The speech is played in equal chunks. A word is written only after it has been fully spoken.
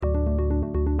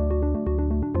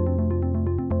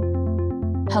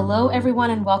Hello, everyone,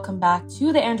 and welcome back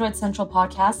to the Android Central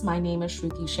podcast. My name is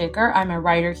Shruti Shaker. I'm a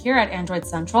writer here at Android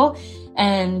Central.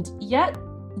 And yet,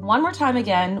 one more time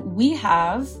again, we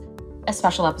have a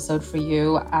special episode for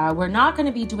you. We're not going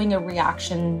to be doing a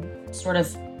reaction sort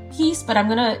of piece, but I'm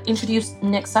going to introduce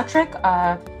Nick Sutrick,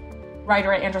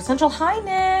 writer at Android Central. Hi,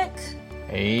 Nick.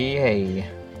 Hey.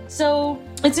 So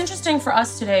it's interesting for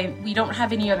us today. We don't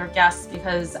have any other guests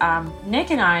because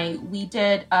Nick and we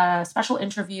did a special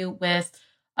interview with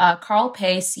Carl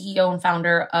Pei, CEO and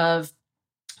founder of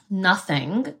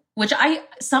Nothing, which I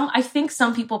think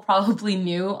some people probably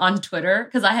knew on Twitter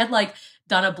because I had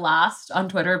done a blast on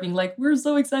Twitter being like, we're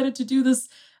so excited to do this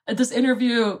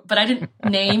interview, but I didn't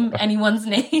name anyone's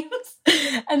names.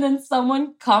 And then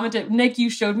someone commented, Nick, you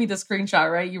showed me the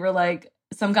screenshot, right? You were like,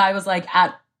 some guy was like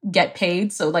at Get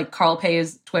Paid, so like Carl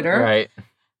Pei's Twitter. Right.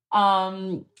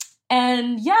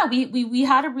 And yeah, we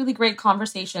had a really great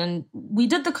conversation. We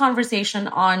did the conversation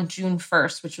on June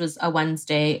 1st, which was a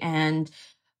Wednesday, and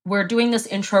we're doing this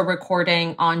intro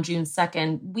recording on June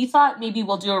 2nd. We thought maybe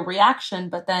we'll do a reaction,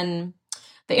 but then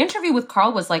the interview with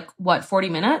Carl was 40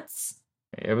 minutes?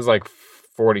 It was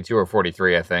 42 or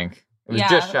 43, I think. It was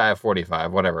just shy of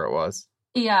 45, whatever it was.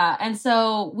 Yeah, and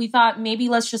so we thought maybe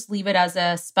let's just leave it as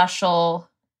a special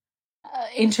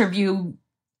interview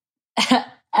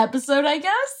episode, I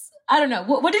guess. I don't know.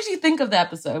 What did you think of the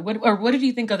episode? What did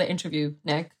you think of the interview,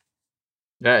 Nick?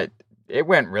 It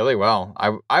went really well.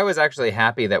 I was actually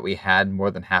happy that we had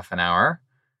more than half an hour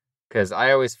because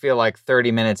I always feel like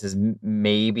 30 minutes is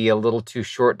maybe a little too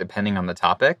short depending on the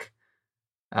topic.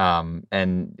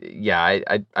 And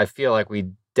yeah, I feel like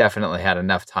we definitely had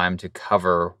enough time to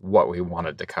cover what we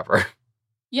wanted to cover.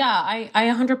 Yeah, I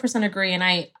 100% agree.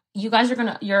 And you guys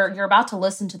are you're about to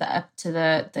listen to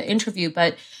the interview,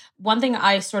 but one thing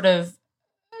I sort of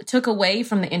took away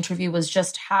from the interview was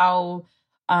just how,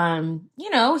 Carl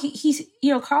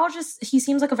he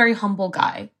seems like a very humble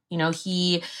guy.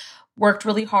 He worked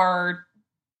really hard,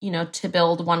 to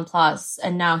build OnePlus,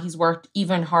 and now he's worked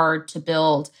even hard to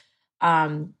build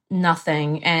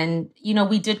Nothing. And,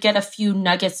 we did get a few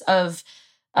nuggets of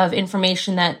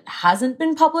information that hasn't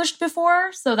been published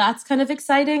before. So that's kind of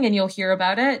exciting, and you'll hear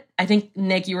about it. I think,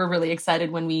 Nick, you were really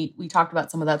excited when we talked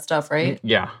about some of that stuff, right?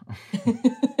 Yeah.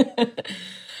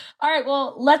 All right,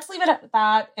 well, let's leave it at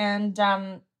that. And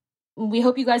we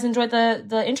hope you guys enjoyed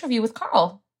the interview with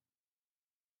Carl.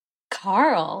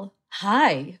 Carl,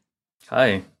 hi.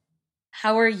 Hi.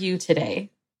 How are you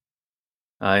today?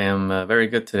 I am very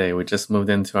good today. We just moved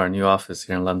into our new office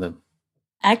here in London.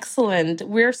 Excellent.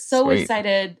 We're so Sweet.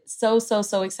 excited. So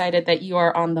excited that you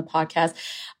are on the podcast.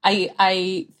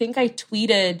 I think I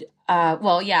tweeted,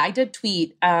 I did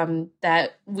tweet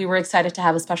that we were excited to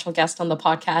have a special guest on the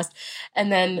podcast.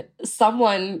 And then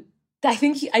someone, I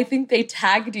think they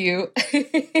tagged you.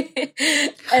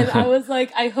 And I was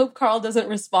like, I hope Carl doesn't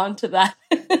respond to that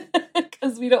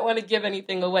because we don't want to give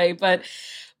anything away. But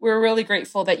we're really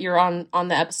grateful that you're on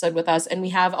the episode with us. And we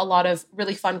have a lot of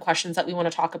really fun questions that we want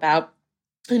to talk about.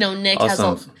 Nick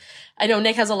awesome.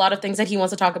 Nick has a lot of things that he wants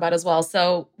to talk about as well.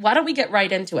 So why don't we get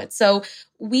right into it? So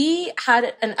we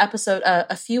had an episode,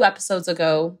 a few episodes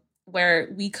ago,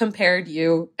 where we compared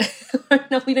you.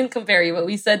 No, we didn't compare you, but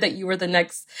we said that you were the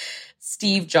next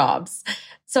Steve Jobs.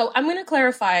 So I'm going to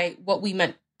clarify what we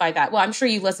meant by that. Well, I'm sure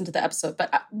you listened to the episode,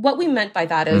 but what we meant by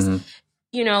that is,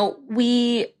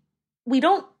 we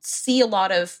don't see a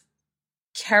lot of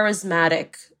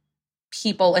charismatic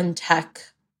people in tech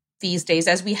these days,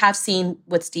 as we have seen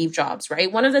with Steve Jobs,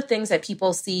 right? One of the things that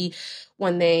people see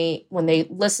when they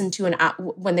listen to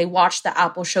when they watch the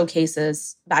Apple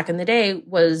showcases back in the day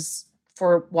was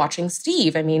for watching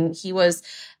Steve. I mean, he was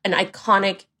an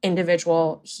iconic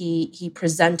individual. He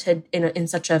presented in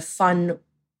such a fun,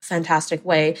 fantastic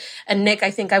way. And Nick,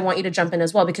 I think I want you to jump in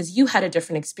as well because you had a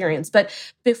different experience. But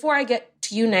before I get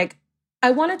to you, Nick, I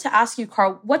wanted to ask you,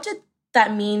 Carl, what did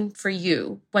that mean for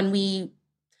you when we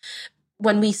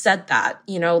said that?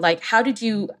 How did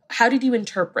you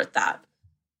interpret that?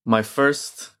 My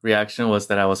first reaction was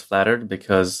that I was flattered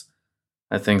because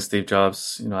I think Steve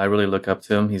Jobs, I really look up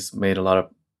to him. He's made a lot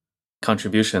of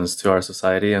contributions to our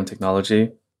society and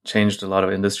technology, changed a lot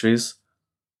of industries.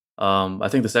 I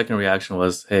think the second reaction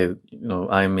was, hey,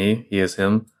 I am me, he is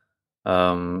him.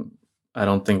 I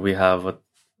don't think we have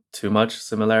too much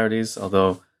similarities,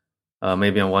 although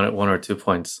maybe on one or 2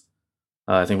 points.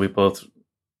 I think we both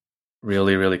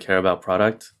really, really care about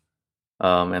product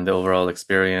and the overall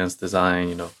experience,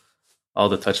 design, all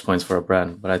the touch points for a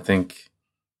brand. But I think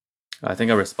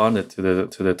I responded to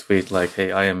the tweet like,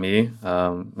 "Hey, I am me.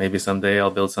 Maybe someday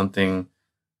I'll build something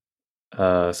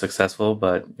successful,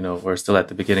 but we're still at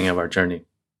the beginning of our journey."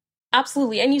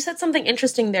 Absolutely. And you said something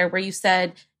interesting there where you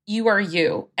said you are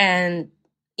you. And,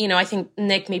 I think,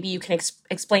 Nick, maybe you can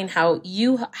explain how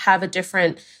you have a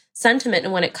different sentiment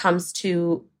when it comes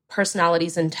to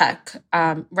personalities in tech,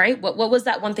 right? What was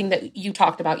that one thing that you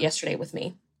talked about yesterday with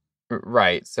me?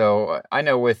 Right. So I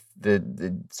know with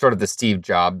the sort of the Steve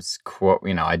Jobs quote,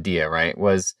 idea, right,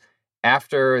 was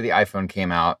after the iPhone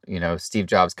came out, Steve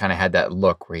Jobs kind of had that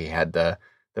look where he had the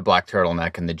black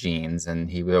turtleneck and the jeans, and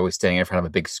he was always standing in front of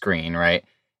a big screen, right?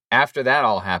 After that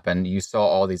all happened, you saw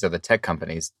all these other tech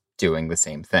companies doing the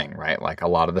same thing, right? Like a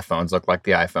lot of the phones look like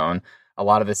the iPhone. A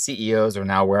lot of the CEOs are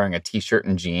now wearing a t-shirt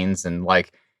and jeans, and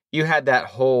like you had that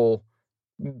whole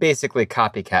basically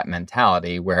copycat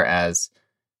mentality, whereas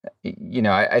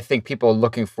I think people are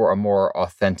looking for a more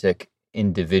authentic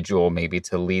individual maybe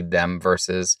to lead them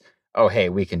versus, oh, hey,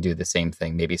 we can do the same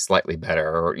thing, maybe slightly better,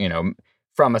 or,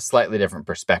 from a slightly different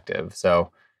perspective.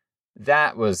 So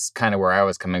that was kind of where I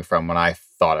was coming from when I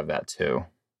thought of that too.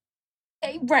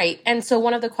 Right. And so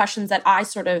one of the questions that I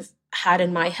sort of had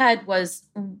in my head was,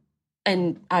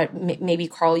 and maybe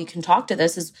Carl, you can talk to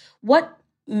this, is what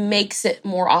makes it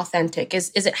more authentic?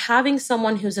 Is it having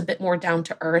someone who's a bit more down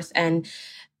to earth and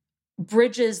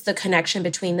bridges the connection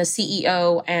between the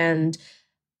CEO and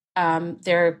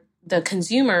the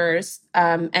consumers,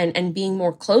 and being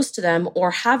more close to them,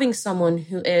 or having someone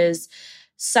who is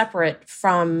separate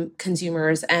from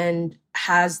consumers and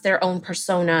has their own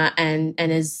persona and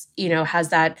is, has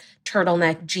that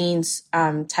turtleneck jeans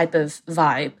type of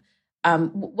vibe?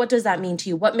 What does that mean to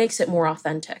you? What makes it more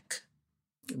authentic?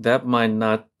 That might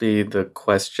not be the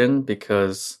question,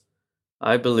 because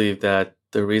I believe that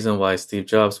the reason why Steve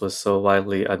Jobs was so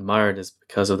widely admired is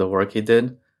because of the work he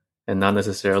did and not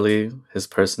necessarily his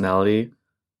personality.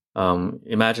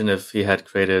 Imagine if he had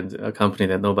created a company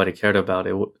that nobody cared about.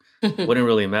 It wouldn't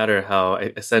really matter how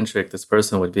eccentric this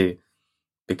person would be,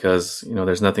 because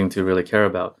there's nothing to really care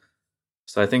about.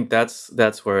 So I think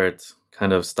that's where it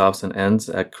kind of stops and ends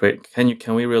at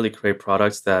can we really create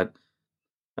products that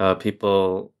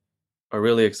people are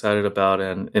really excited about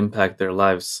and impact their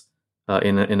lives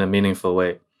in a meaningful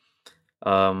way.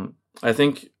 I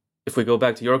think if we go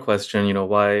back to your question,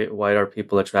 why are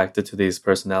people attracted to these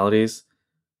personalities?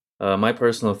 My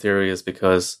personal theory is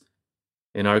because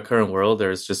in our current world,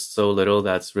 there's just so little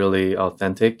that's really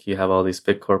authentic. You have all these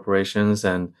big corporations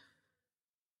and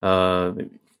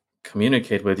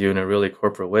communicate with you in a really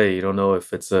corporate way. You don't know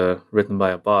if it's written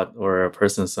by a bot or a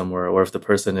person somewhere, or if the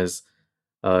person is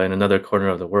in another corner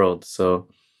of the world. So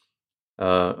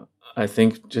I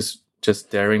think just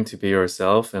daring to be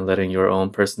yourself and letting your own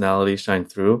personality shine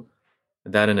through,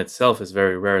 that in itself is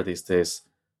very rare these days.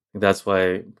 That's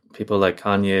why people like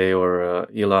Kanye or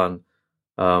Elon,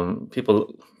 some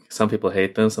people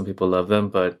hate them, some people love them,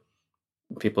 but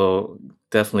people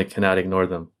definitely cannot ignore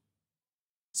them.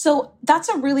 So that's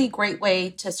a really great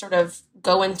way to sort of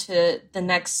go into the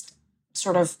next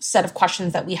sort of set of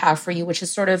questions that we have for you, which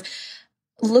is sort of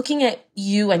looking at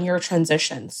you and your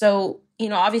transition. So,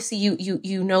 obviously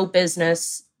you know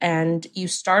business, and you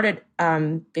started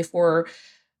before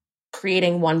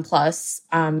creating OnePlus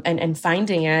and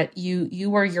finding it. You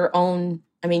were your own.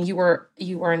 I mean, you were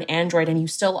an Android, and you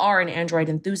still are an Android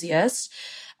enthusiast.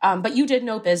 But you did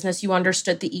know business. You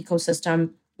understood the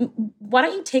ecosystem. Why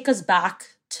don't you take us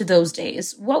back to those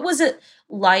days? What was it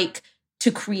like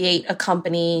to create a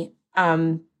company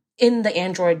in the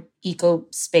Android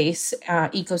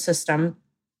ecosystem?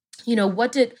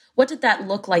 What did that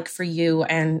look like for you,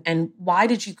 and why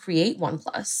did you create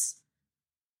OnePlus?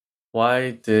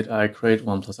 Why did I create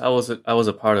OnePlus? I was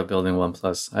a part of building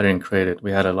OnePlus. I didn't create it.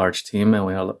 We had a large team and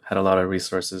we had a lot of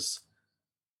resources.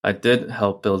 I did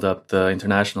help build up the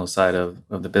international side of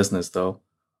the business, though.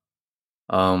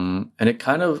 And it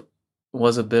kind of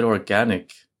was a bit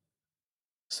organic.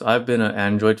 So I've been an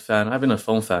Android fan. I've been a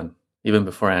phone fan even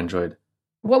before Android.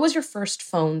 What was your first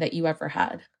phone that you ever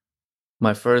had?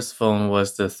 My first phone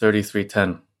was the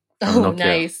 3310. Oh, Nokia.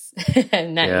 Nice.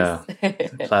 Nice. Yeah,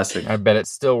 classic. I bet it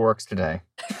still works today.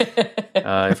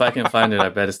 If I can find it, I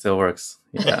bet it still works.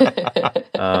 Yeah.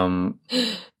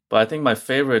 But I think my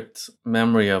favorite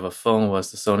memory of a phone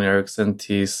was the Sony Ericsson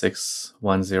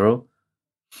T610.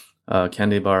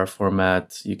 Candy bar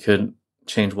format. You could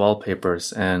change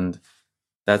wallpapers, and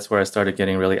that's where I started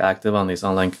getting really active on these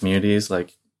online communities,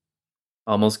 like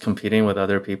almost competing with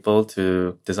other people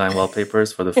to design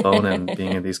wallpapers for the phone and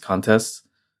being in these contests.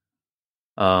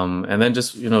 And then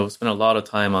just, spent a lot of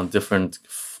time on different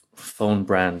phone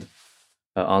brand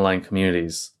online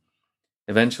communities.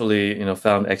 Eventually,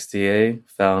 found XDA,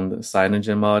 found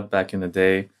CyanogenMod back in the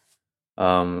day.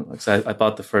 So I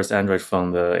bought the first Android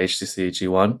phone, the HTC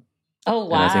G1. Oh,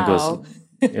 wow. And I think it was,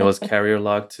 It was carrier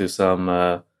locked to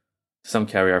some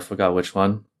carrier. I forgot which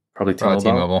one. Probably Probably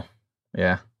T-Mobile. T-Mobile.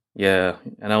 Yeah. Yeah,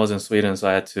 and I was in Sweden, so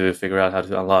I had to figure out how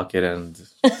to unlock it and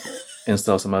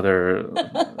install some other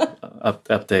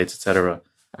updates, etc.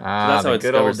 So that's how The I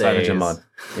good old discovered days. CyanogenMod.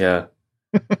 Yeah.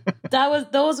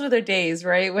 Those were the days,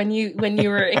 right? When you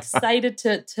were excited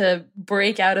to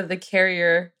break out of the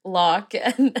carrier lock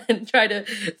and try to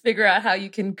figure out how you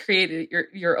can create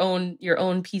your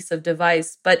own piece of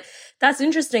device. But that's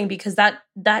interesting because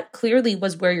that clearly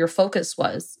was where your focus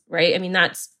was, right? I mean,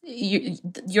 that's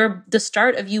you're the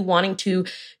start of you wanting to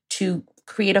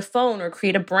create a phone or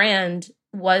create a brand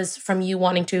was from you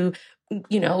wanting to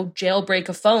jailbreak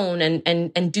a phone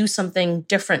and do something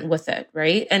different with it,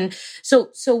 right? And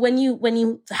so when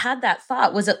you had that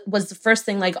thought, was the first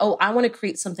thing like, oh, I want to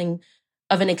create something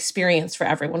of an experience for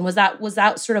everyone? Was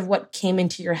that sort of what came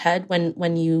into your head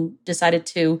when you decided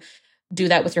to do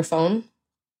that with your phone?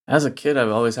 As a kid,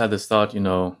 I've always had this thought,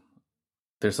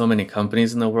 there's so many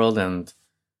companies in the world, and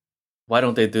why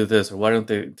don't they do this or why don't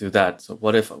they do that? So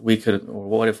what if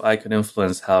I could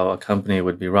influence how a company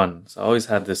would be run? So I always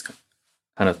had this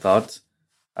kind of thought.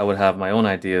 I would have my own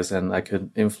ideas and I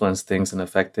could influence things and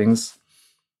affect things.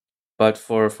 But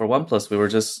for OnePlus, we were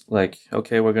just like,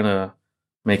 okay, we're gonna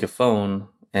make a phone,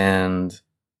 and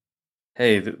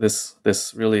hey, this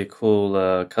really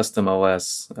cool custom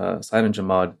OS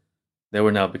CyanogenMod, they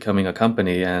were now becoming a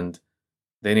company and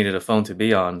they needed a phone to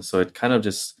be on. So it kind of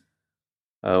just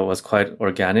was quite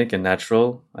organic and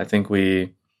natural. I think there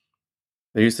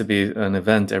used to be an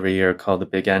event every year called the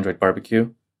Big Android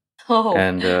Barbecue. Oh.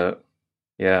 And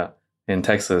in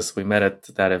Texas, we met at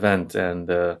that event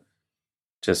and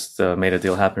just made a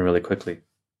deal happen really quickly.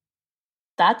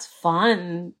 That's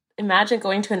fun. Imagine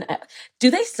going to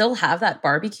do they still have that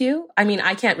barbecue? I mean,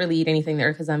 I can't really eat anything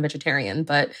there because I'm vegetarian,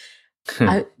 but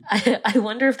I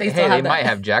wonder if they still have they might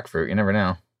have jackfruit. You never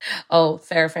know. Oh,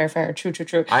 fair.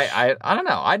 True. I don't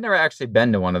know. I've never actually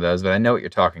been to one of those, but I know what you're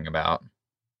talking about.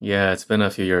 Yeah, it's been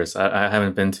a few years. I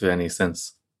haven't been to any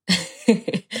since.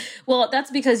 Well,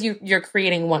 that's because you're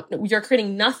creating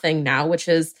nothing now, which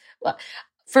is,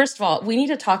 first of all, we need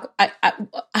to talk. I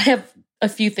have a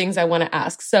few things I want to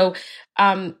ask. So,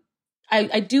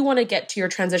 I do want to get to your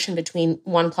transition between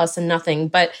OnePlus and Nothing,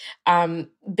 but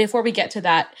before we get to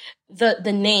that,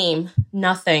 the name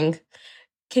Nothing.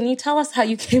 Can you tell us how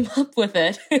you came up with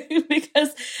it?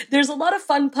 Because there's a lot of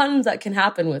fun puns that can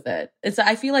happen with it.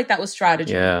 I feel like that was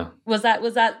strategy. Yeah. Was that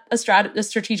a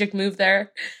strategic move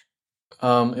there?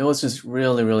 It was just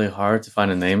really, really hard to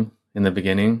find a name in the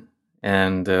beginning.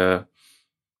 And the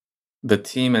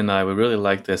team and I, we really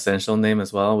liked the Essential name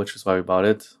as well, which is why we bought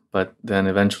it. But then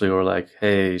eventually we were like,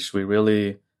 hey, should we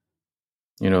really,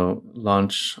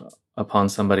 launch upon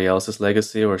somebody else's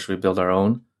legacy, or should we build our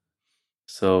own?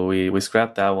 So we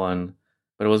scrapped that one.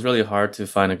 But it was really hard to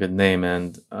find a good name.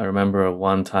 And I remember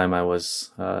one time I was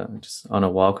just on a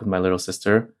walk with my little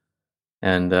sister.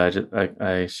 And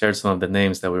I shared some of the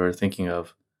names that we were thinking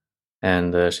of,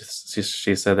 and she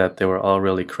said that they were all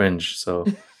really cringe. So,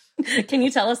 can you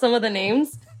tell us some of the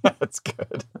names? That's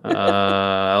good.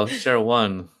 I'll share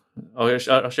one. Oh,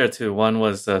 I'll share two. One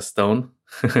was Stone,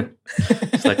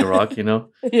 it's like a rock,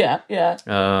 Yeah.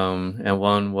 And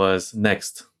one was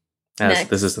Next. Next.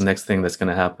 This is the next thing that's going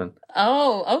to happen.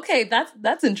 Oh, okay.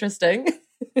 That's interesting.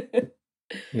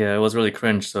 Yeah, it was really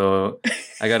cringe. So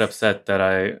I got upset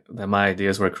that my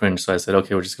ideas were cringe. So I said,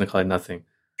 okay, we're just gonna call it Nothing.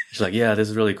 She's like, yeah, this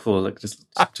is really cool. Like, just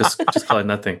call it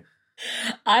Nothing.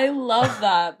 I love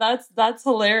that. That's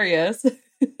hilarious.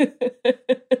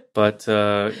 But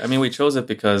we chose it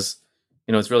because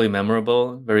it's really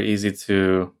memorable, very easy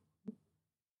to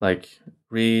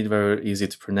read, very easy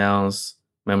to pronounce,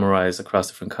 memorize across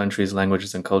different countries,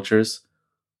 languages, and cultures,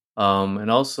 and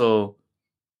also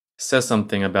says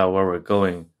something about where we're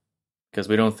going, because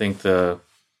we don't think the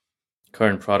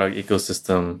current product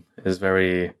ecosystem is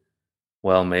very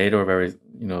well made or very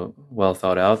well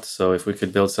thought out. So if we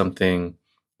could build something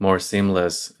more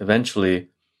seamless, eventually,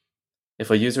 if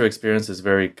a user experience is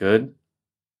very good,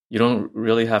 you don't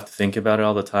really have to think about it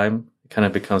all the time. It kind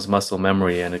of becomes muscle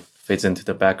memory and it fades into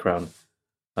the background,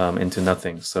 into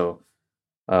nothing. So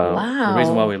the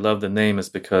reason why we love the name is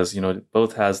because it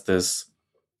both has this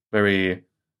very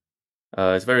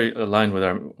it's very aligned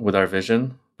with our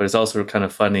vision, but it's also kind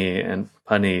of funny and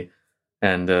punny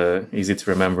and easy to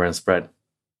remember and spread.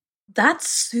 That's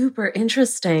super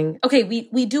interesting. Okay,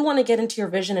 we do want to get into your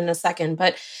vision in a second,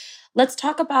 but let's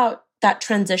talk about that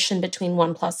transition between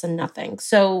OnePlus and Nothing.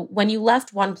 So when you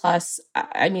left OnePlus,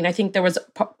 I think there was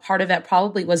part of that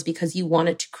probably was because you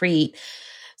wanted to create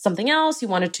something else. You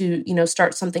wanted to,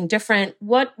 start something different.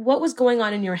 What was going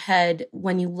on in your head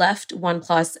when you left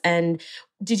OnePlus? And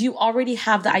did you already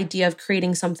have the idea of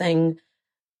creating something?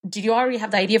 Did you already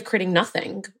have the idea of creating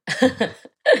nothing?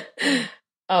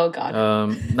 Oh God.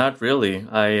 Not really.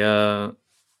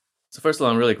 So first of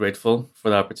all, I'm really grateful for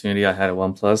the opportunity I had at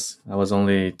OnePlus. I was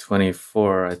only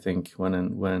 24, I think,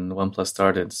 when OnePlus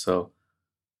started. So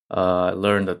I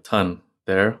learned a ton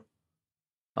there.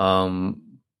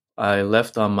 I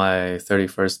left on my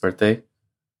 31st birthday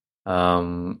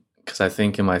because I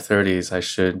think in my 30s I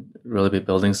should really be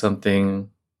building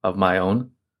something of my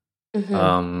own.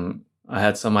 I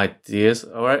had some ideas,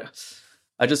 or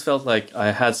I just felt like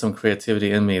I had some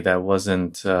creativity in me that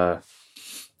wasn't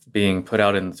being put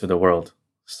out into the world.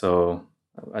 So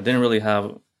I didn't really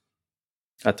have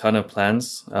a ton of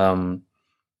plans.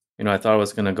 I thought I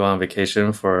was going to go on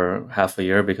vacation for half a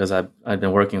year because I'd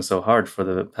been working so hard for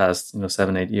the past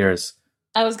 7-8 years.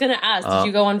 I was going to ask, did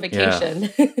you go on vacation?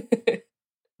 Yeah.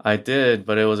 I did,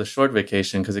 but it was a short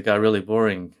vacation because it got really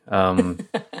boring.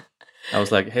 I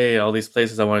was like, hey, all these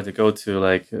places I wanted to go to,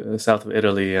 like south of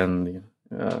Italy and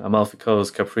Amalfi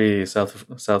Coast, Capri,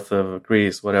 south of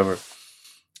Greece, whatever.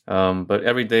 But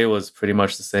every day was pretty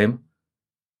much the same.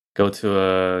 Go to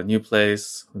a new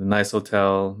place with a nice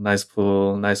hotel, nice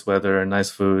pool, nice weather, nice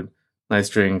food, nice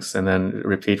drinks, and then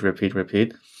repeat.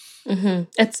 Mm-hmm.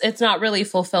 It's not really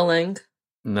fulfilling.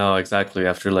 No, exactly.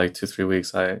 After like 2-3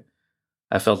 weeks, I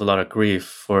felt a lot of grief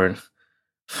for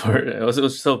it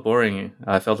was so boring.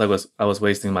 I felt like I was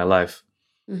wasting my life.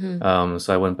 Mm-hmm.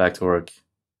 So I went back to work.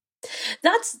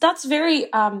 That's a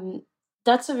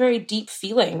very deep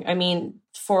feeling. I mean,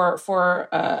 for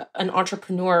an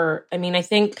entrepreneur, I mean, I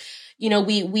think,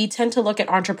 we tend to look at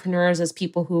entrepreneurs as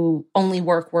people who only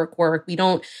work. We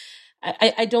don't,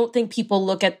 I don't think people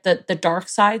look at the dark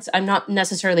sides. I'm not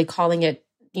necessarily calling it,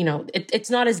 it's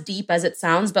not as deep as it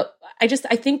sounds, but I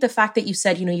think the fact that you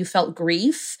said, you felt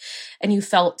grief and you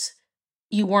felt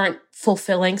you weren't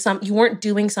you weren't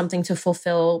doing something to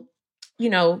fulfill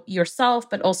yourself,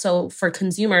 but also for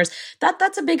consumers,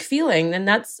 that's a big feeling. And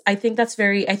I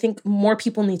think more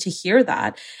people need to hear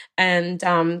that. And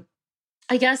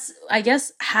I guess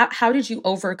how did you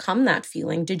overcome that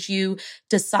feeling? Did you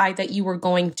decide that you were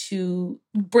going to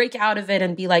break out of it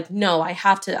and be like, no, I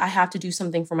have to do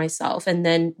something for myself? And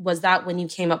then was that when you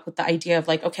came up with the idea of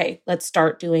like, okay, let's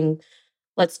start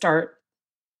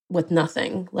with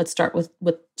nothing. Let's start with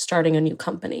starting a new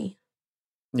company.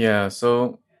 Yeah.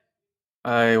 So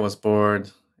I was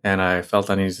bored and I felt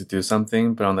I needed to do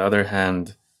something. But on the other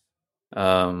hand,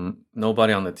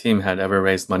 nobody on the team had ever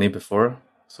raised money before.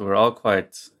 So we're all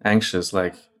quite anxious.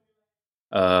 Like,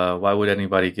 why would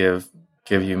anybody give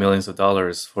you millions of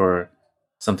dollars for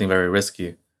something very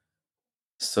risky?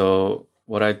 So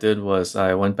what I did was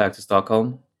I went back to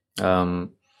Stockholm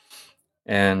and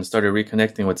started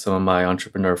reconnecting with some of my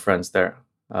entrepreneur friends there.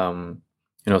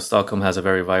 Stockholm has a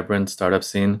very vibrant startup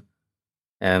scene.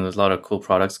 And there's a lot of cool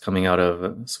products coming out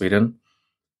of Sweden.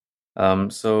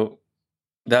 So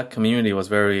that community was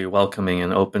very welcoming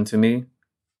and open to me.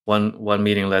 One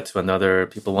meeting led to another.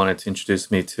 People wanted to introduce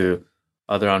me to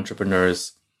other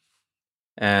entrepreneurs.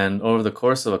 And over the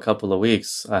course of a couple of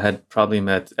weeks, I had probably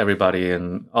met everybody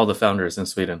and all the founders in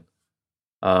Sweden.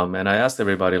 And I asked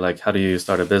everybody, like, how do you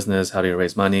start a business? How do you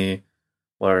raise money?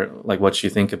 Or like, what should you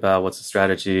think about? What's the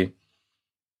strategy?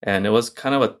 And it was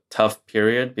kind of a tough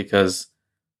period because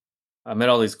I met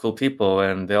all these cool people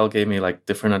and they all gave me like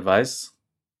different advice.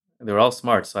 They were all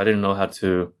smart, so I didn't know how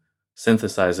to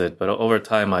synthesize it. But over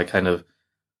time, I kind of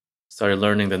started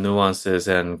learning the nuances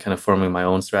and kind of forming my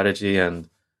own strategy and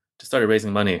just started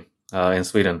raising money in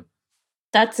Sweden.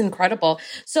 That's incredible.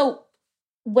 So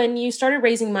when you started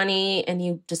raising money and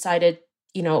you decided,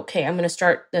 okay, I'm going to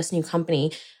start this new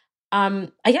company, I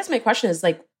guess my question is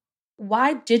like,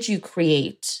 why did you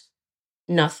create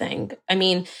nothing? I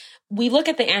mean, we look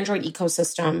at the Android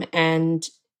ecosystem and,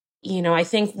 I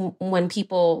think when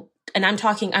people, and I'm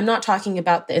not talking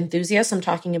about the enthusiasts, I'm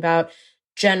talking about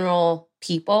general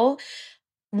people.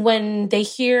 When they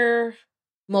hear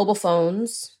mobile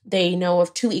phones, they know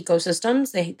of two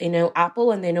ecosystems. They know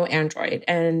Apple and they know Android.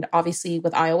 And obviously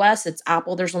with iOS, it's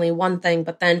Apple. There's only one thing.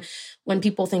 But then when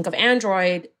people think of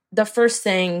Android, the first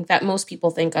thing that most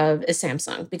people think of is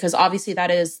Samsung, because obviously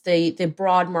that is the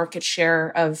broad market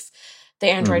share of the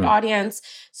Android audience.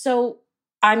 So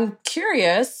I'm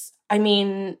curious, I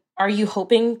mean, are you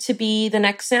hoping to be the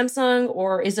next Samsung,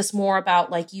 or is this more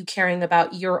about like you caring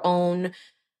about your own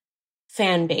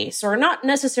fan base, or not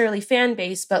necessarily fan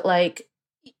base, but like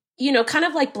kind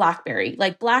of like BlackBerry.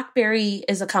 Like BlackBerry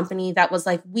is a company that was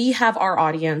like, we have our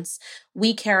audience.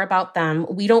 We care about them.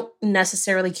 We don't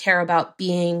necessarily care about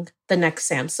being the next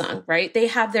Samsung, right? They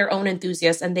have their own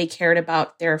enthusiasts and they cared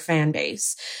about their fan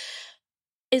base.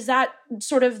 Is that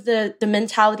sort of the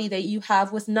mentality that you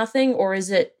have with Nothing, or is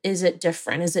it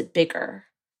different? Is it bigger?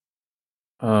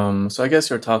 So I guess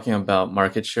you're talking about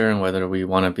market share and whether we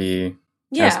want to be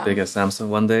as big as Samsung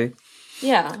one day.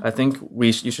 Yeah. I think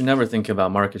you should never think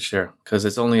about market share because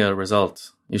it's only a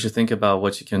result. You should think about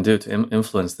what you can do to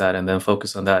influence that and then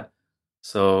focus on that.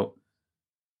 So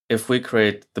if we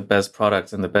create the best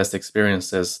products and the best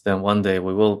experiences, then one day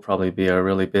we will probably be a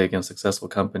really big and successful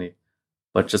company.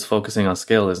 But just focusing on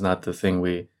scale is not the thing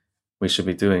we should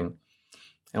be doing.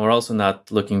 And we're also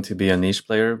not looking to be a niche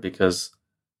player because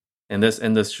in this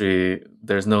industry,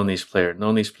 there's no niche player.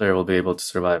 No niche player will be able to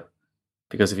survive.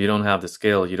 Because if you don't have the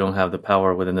scale, you don't have the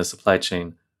power within the supply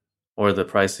chain or the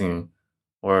pricing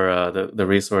or the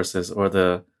resources or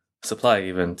the supply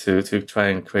even to try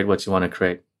and create what you want to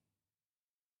create.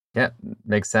 Yeah,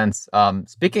 makes sense.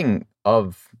 Speaking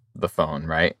of the phone,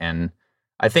 right? And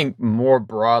I think more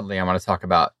broadly, I want to talk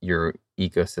about your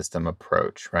ecosystem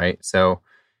approach, right? So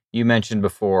you mentioned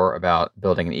before about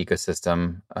building an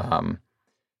ecosystem.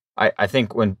 I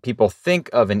think when people think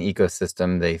of an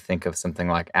ecosystem, they think of something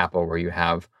like Apple, where you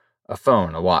have a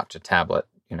phone, a watch, a tablet,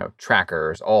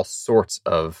 trackers, all sorts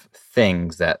of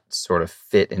things that sort of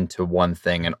fit into one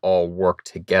thing and all work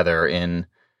together in,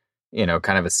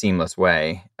 kind of a seamless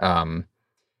way.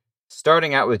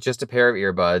 Starting out with just a pair of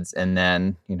earbuds, and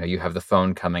then, you have the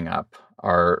phone coming up.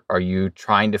 Are you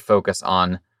trying to focus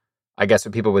on, I guess,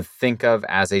 what people would think of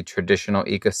as a traditional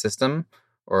ecosystem,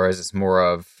 or is this more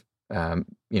of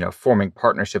forming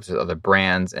partnerships with other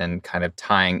brands and kind of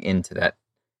tying into that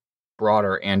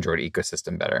broader Android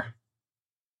ecosystem better?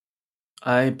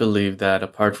 I believe that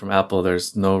apart from Apple,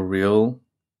 there's no real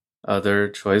other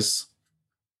choice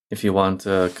if you want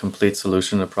a complete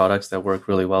solution of products that work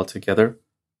really well together.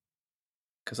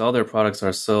 Because all their products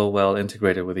are so well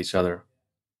integrated with each other.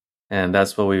 And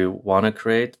that's what we want to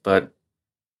create. But,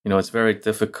 it's very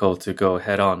difficult to go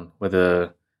head on with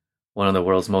one of the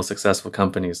world's most successful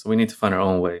companies. We need to find our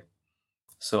own way.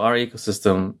 So our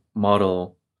ecosystem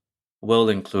model will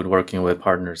include working with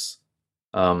partners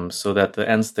so that the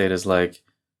end state is like,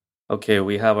 okay,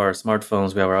 we have our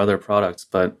smartphones, we have our other products,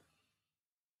 but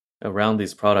around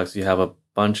these products, you have a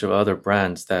bunch of other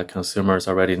brands that consumers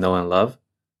already know and love,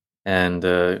 and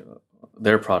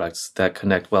their products that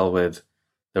connect well with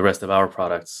the rest of our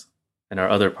products and our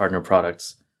other partner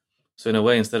products. So in a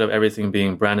way, instead of everything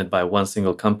being branded by one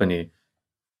single company,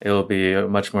 it will be a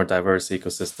much more diverse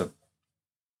ecosystem.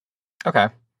 Okay.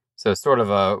 So sort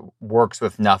of a works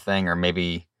with nothing, or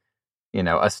maybe,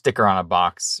 a sticker on a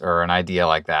box or an idea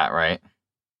like that, right?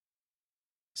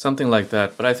 Something like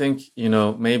that. But I think,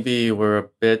 maybe we're a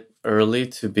bit early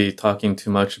to be talking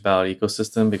too much about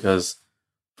ecosystem because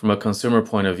from a consumer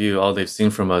point of view, all they've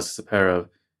seen from us is a pair of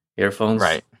earphones.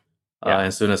 Right. Yeah.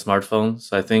 And soon a smartphone.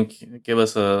 So I think give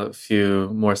us a few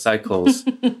more cycles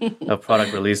of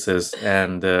product releases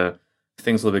and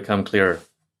things will become clearer.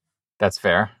 That's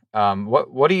fair.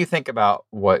 What do you think about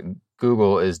what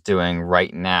Google is doing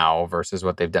right now versus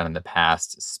what they've done in the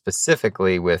past,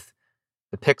 specifically with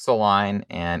the Pixel line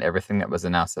and everything that was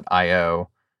announced at I/O,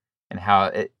 and how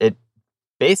it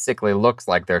basically looks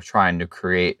like they're trying to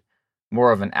create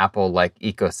more of an Apple-like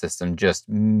ecosystem, just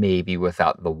maybe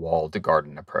without the walled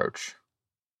garden approach?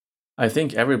 I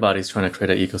think everybody's trying to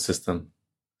create an ecosystem.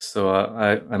 So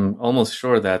I'm almost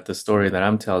sure that the story that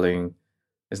I'm telling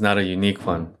is not a unique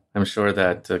one. I'm sure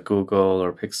that Google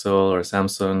or Pixel or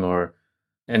Samsung or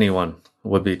anyone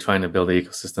would be trying to build an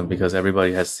ecosystem because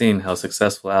everybody has seen how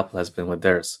successful Apple has been with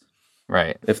theirs.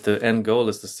 Right. If the end goal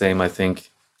is the same, I think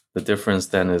the difference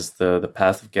then is the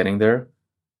path of getting there.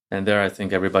 And there, I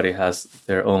think everybody has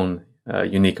their own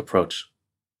unique approach.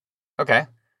 Okay.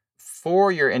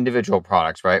 For your individual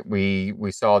products, right?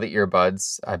 We saw the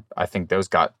earbuds. I think those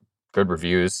got good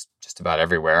reviews just about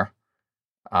everywhere.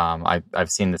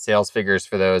 I've seen the sales figures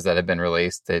for those that have been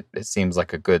released. It seems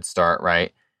like a good start,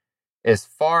 right? As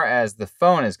far as the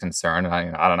phone is concerned,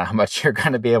 I don't know how much you're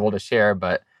going to be able to share,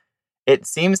 but it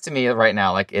seems to me right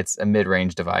now like it's a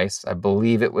mid-range device. I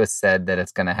believe it was said that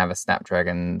it's going to have a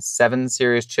Snapdragon 7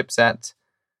 series chipset.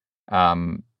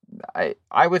 I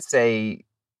would say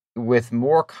with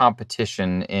more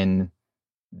competition in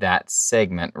that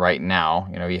segment right now,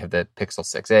 you have the Pixel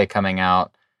 6a coming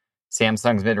out.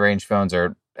 Samsung's mid-range phones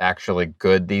are actually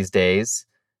good these days.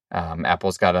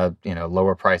 Apple's got a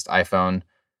lower priced iPhone.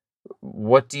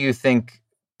 What do you think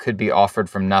could be offered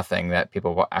from nothing that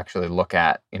people will actually look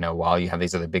at, while you have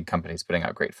these other big companies putting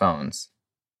out great phones?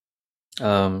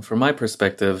 From my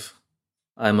perspective,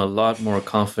 I'm a lot more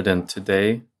confident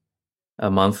today, a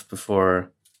month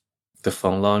before the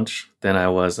phone launch, than I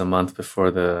was a month before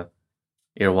the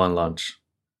Ear One launch.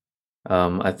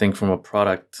 I think from a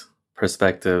product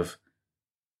perspective,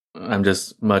 I'm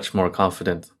just much more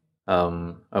confident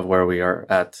of where we are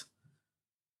at.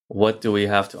 What do we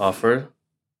have to offer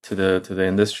to the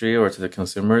industry or to the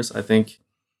consumers? I think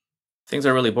things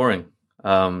are really boring.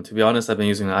 To be honest, I've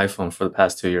been using an iPhone for the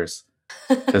past 2 years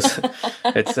because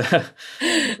it's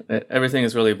everything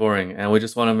is really boring, and we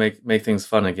just want to make things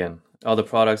fun again. All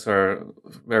the products are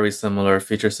very similar,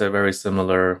 feature set very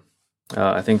similar.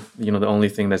 I think the only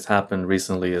thing that's happened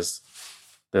recently is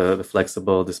the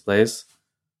flexible displays.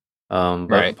 But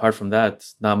Right. apart from that,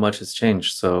 not much has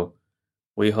changed. So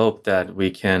we hope that we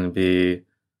can be.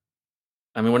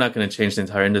 I mean, we're not going to change the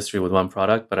entire industry with one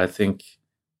product, but I think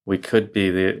we could be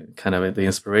the kind of the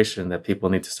inspiration that people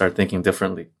need to start thinking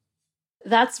differently.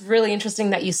 That's really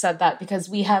interesting that you said that, because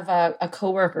we have a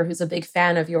coworker who's a big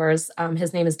fan of yours.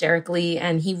 His name is Derek Lee,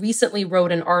 and he recently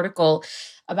wrote an article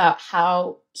about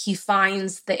how he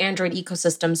finds the Android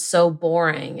ecosystem so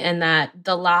boring, and that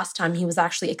the last time he was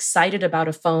actually excited about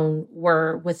a phone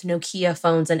were with Nokia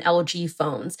phones and LG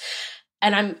phones.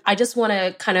 And I just want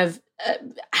to kind of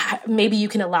maybe you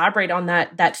can elaborate on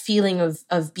that feeling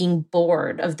of being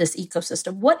bored of this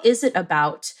ecosystem. What is it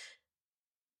about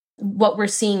what we're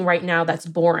seeing right now that's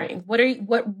boring?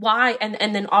 Why?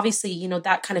 And then obviously,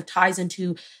 that kind of ties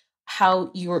into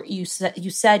how you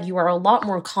said you are a lot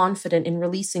more confident in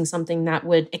releasing something that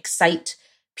would excite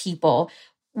people.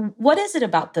 What is it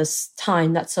about this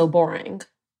time that's so boring?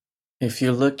 If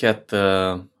you look at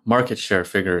the market share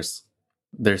figures,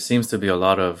 there seems to be a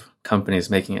lot of companies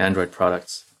making Android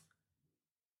products.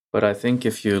 But I think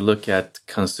if you look at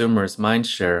consumers' mind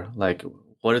share, like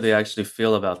what do they actually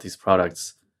feel about these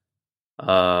products?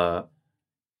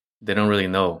 They don't really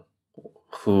know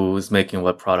who's making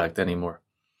what product anymore.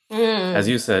 As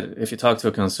you said, if you talk to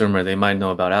a consumer, they might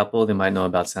know about Apple, they might know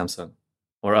about Samsung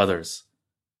or others.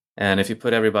 And if you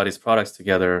put everybody's products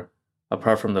together,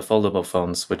 apart from the foldable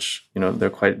phones, which, they're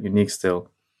quite unique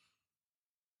still,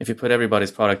 if you put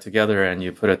everybody's product together and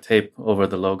you put a tape over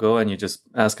the logo and you just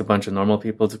ask a bunch of normal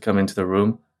people to come into the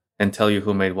room and tell you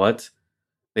who made what,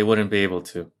 they wouldn't be able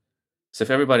to. So if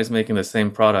everybody's making the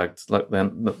same product,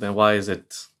 then why is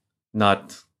it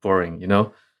not boring,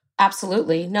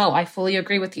 Absolutely. No, I fully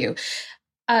agree with you.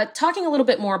 Talking a little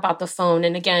bit more about the phone,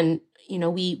 and again,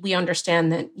 we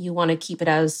understand that you want to keep it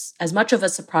as much of a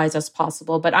surprise as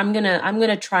possible, but I'm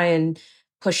gonna try and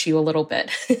push you a little bit.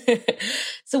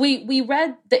 So we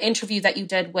read the interview that you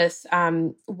did with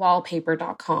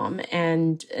wallpaper.com,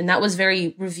 and that was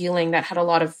very revealing. That had a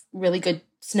lot of really good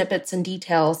snippets and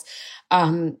details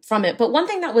from it. But one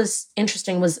thing that was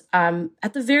interesting was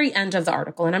at the very end of the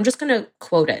article, and I'm just going to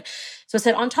quote it. So it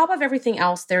said, on top of everything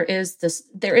else, there is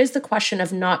the question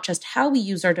of not just how we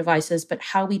use our devices, but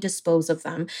how we dispose of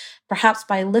them, perhaps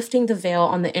by lifting the veil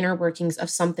on the inner workings of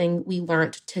something we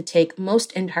learned to take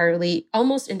almost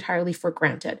entirely for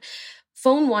granted.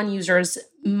 Phone One users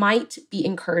might be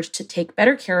encouraged to take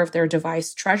better care of their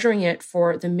device, treasuring it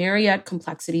for the myriad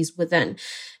complexities within.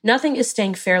 Nothing is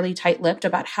staying fairly tight-lipped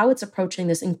about how it's approaching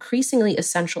this increasingly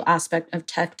essential aspect of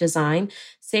tech design,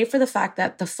 save for the fact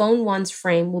that the Phone One's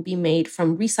frame will be made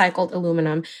from recycled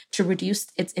aluminum to reduce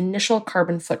its initial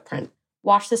carbon footprint.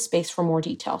 Watch this space for more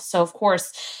details. So, of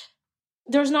course,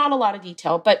 there's not a lot of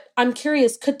detail, but I'm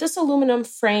curious, could this aluminum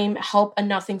frame help a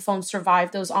Nothing phone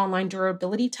survive those online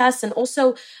durability tests? And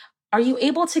also, are you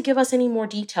able to give us any more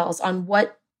details on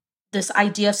what this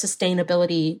idea of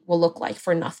sustainability will look like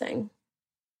for Nothing?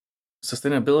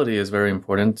 Sustainability is very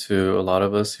important to a lot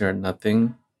of us here at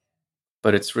Nothing,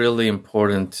 but it's really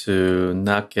important to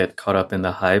not get caught up in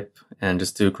the hype and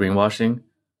just do greenwashing.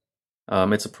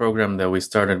 It's a program that we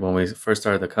started when we first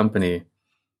started the company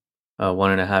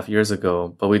 1.5 years ago,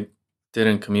 but we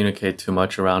didn't communicate too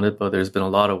much around it, but there's been a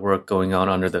lot of work going on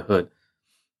under the hood.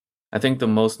 I think the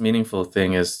most meaningful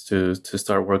thing is to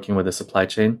start working with the supply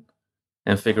chain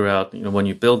and figure out, when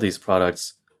you build these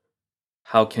products,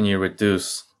 how can you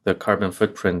reduce the carbon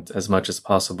footprint as much as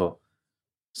possible?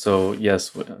 So yes,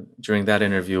 during that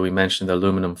interview, we mentioned the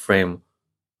aluminum frame,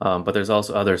 but there's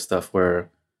also other stuff we're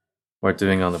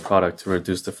doing on the product to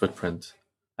reduce the footprint.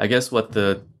 I guess what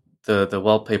the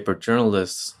wallpaper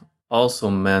journalists also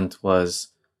meant was,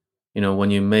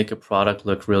 when you make a product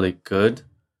look really good,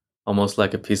 almost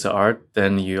like a piece of art,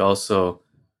 then you also,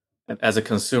 as a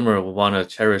consumer, will want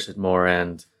to cherish it more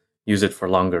and use it for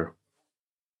longer.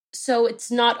 So it's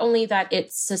not only that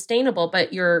it's sustainable,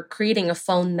 but you're creating a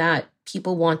phone that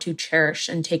people want to cherish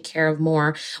and take care of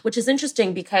more, which is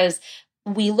interesting because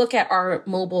we look at our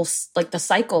mobiles, like the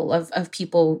cycle of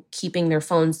people keeping their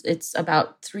phones. It's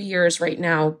about 3 years right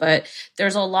now, but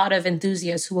there's a lot of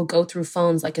enthusiasts who will go through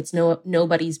phones like it's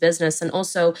nobody's business. And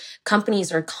also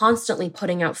companies are constantly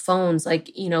putting out phones. Like,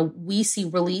 we see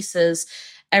releases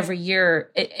every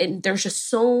year, and there's just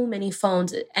so many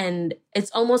phones, and it's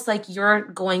almost like you're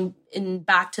going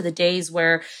back to the days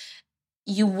where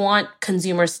you want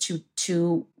consumers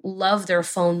to love their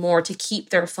phone more, to keep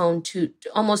their phone, to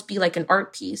almost be like an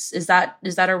art piece. Is that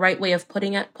a right way of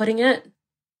putting it?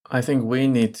 I think we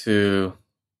need to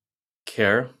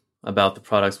care about the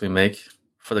products we make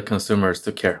for the consumers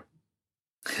to care.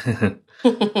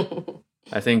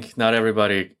 I think not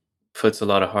everybody puts a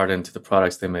lot of heart into the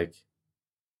products they make.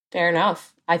 Fair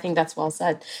enough. I think that's well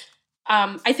said.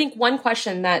 I think one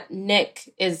question that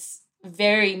Nick is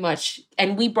very much,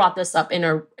 and we brought this up in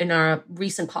our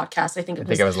recent podcast. I think it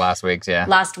was last week's,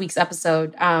 last week's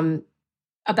episode,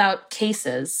 about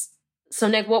cases. So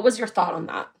Nick, what was your thought on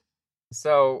that?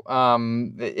 So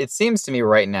it seems to me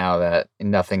right now that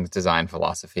Nothing's design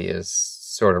philosophy is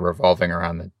sort of revolving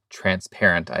around the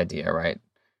transparent idea, right?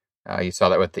 You saw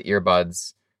that with the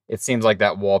earbuds. It seems like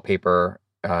that wallpaper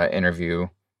interview,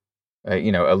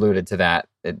 alluded to that.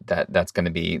 That's going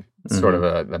to be sort of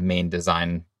a main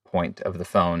design point of the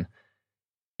phone.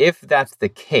 If that's the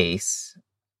case,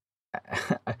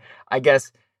 I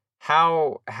guess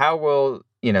how will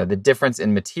the difference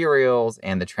in materials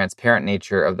and the transparent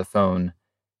nature of the phone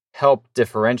help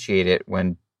differentiate it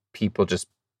when people just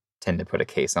tend to put a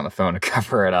case on the phone to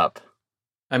cover it up?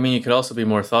 I mean, you could also be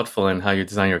more thoughtful in how you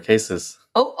design your cases.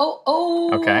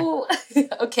 Oh. Okay.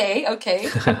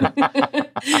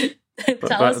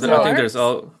 But I think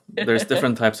there's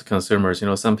different types of consumers.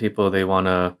 Some people, they want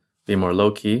to be more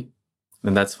low-key,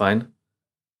 and that's fine.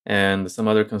 And some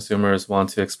other consumers want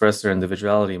to express their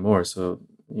individuality more. So,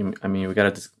 we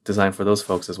got to design for those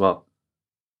folks as well.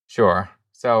 Sure.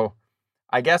 So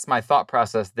I guess my thought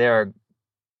process there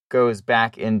goes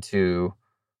back into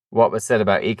what was said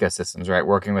about ecosystems, right?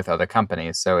 Working with other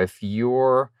companies. So if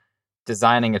you're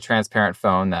designing a transparent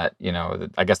phone that,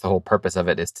 I guess the whole purpose of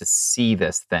it is to see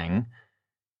this thing,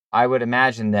 I would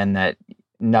imagine then that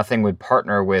Nothing would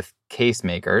partner with case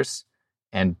makers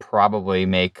and probably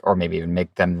make, or maybe even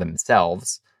make them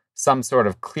themselves, some sort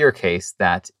of clear case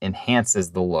that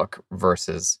enhances the look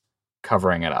versus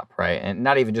covering it up, right? And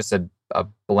not even just a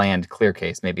bland clear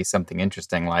case, maybe something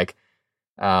interesting like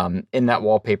in that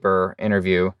wallpaper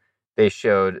interview, they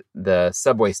showed the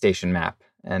subway station map.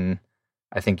 And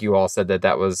I think you all said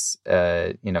that was,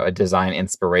 a design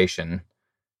inspiration.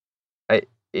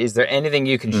 Is there anything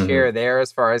you can share there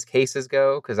as far as cases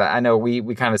go? Because I know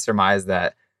we kind of surmise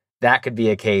that could be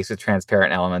a case with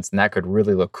transparent elements, and that could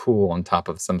really look cool on top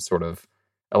of some sort of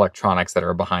electronics that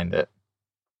are behind it.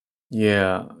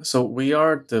 Yeah, so we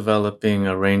are developing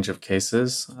a range of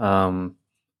cases.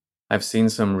 I've seen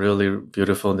some really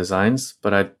beautiful designs,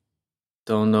 but I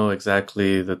don't know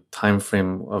exactly the time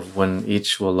frame of when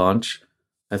each will launch.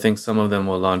 I think some of them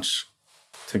will launch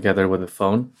together with the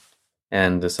phone,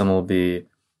 and some will be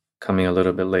coming a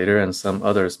little bit later, and some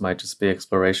others might just be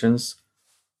explorations.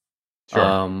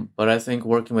 Sure. But I think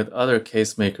working with other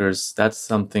case makers, that's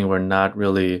something we're not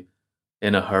really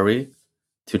in a hurry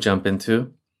to jump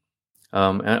into.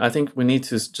 And I think we need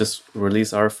to just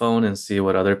release our phone and see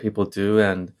what other people do,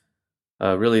 and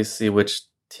really see which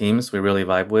teams we really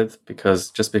vibe with, because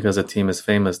just because a team is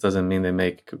famous doesn't mean they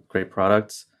make great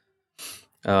products.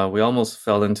 We almost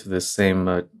fell into this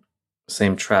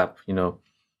same trap,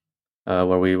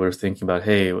 where we were thinking about,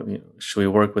 hey, should we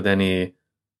work with any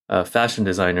fashion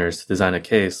designers to design a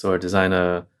case or design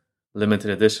a limited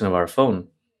edition of our phone?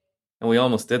 And we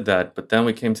almost did that, but then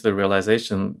we came to the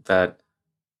realization that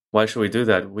why should we do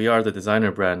that? We are the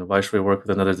designer brand. Why should we work with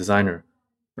another designer?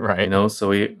 Right.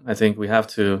 So I think we have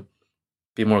to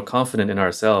be more confident in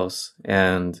ourselves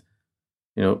and,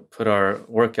 put our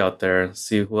work out there,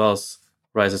 see who else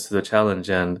rises to the challenge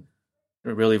and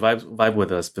really vibe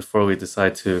with us before we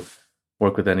decide to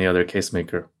work with any other case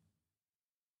maker.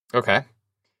 Okay.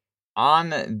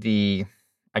 On the,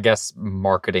 I guess,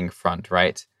 marketing front,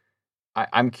 right?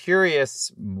 I'm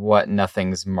curious what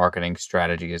Nothing's marketing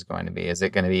strategy is going to be. Is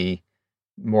it going to be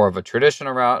more of a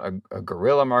traditional route, a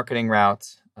guerrilla marketing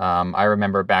route? I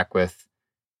remember back with,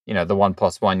 the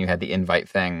 1+1, you had the invite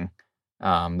thing.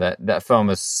 That phone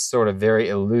was sort of very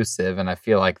elusive, and I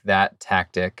feel like that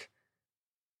tactic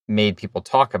made people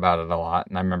talk about it a lot.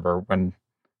 And I remember when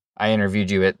I interviewed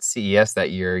you at CES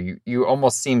that year, you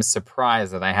almost seemed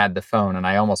surprised that I had the phone, and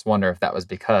I almost wonder if that was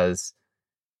because,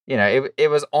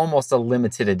 it was almost a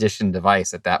limited edition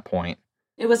device at that point.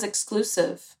 It was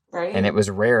exclusive, right? And it was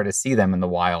rare to see them in the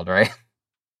wild, right?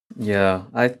 Yeah,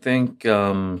 I think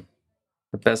the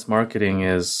best marketing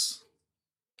is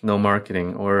no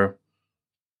marketing, or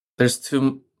there's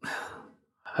too.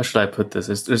 How should I put this?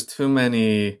 There's too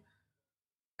many.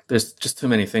 There's just too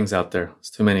many things out there. There's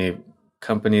too many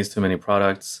companies, too many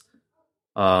products.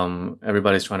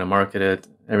 Everybody's trying to market it.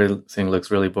 Everything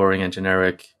looks really boring and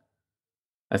generic.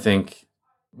 I think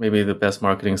maybe the best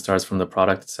marketing starts from the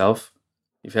product itself.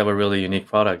 If you have a really unique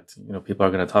product, people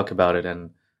are going to talk about it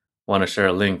and want to share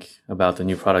a link about the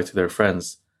new product to their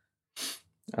friends.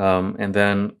 And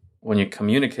then when you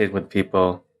communicate with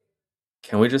people,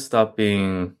 can we just stop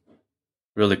being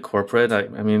really corporate? I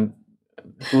mean,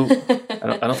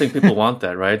 I don't think people want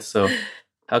that, right? So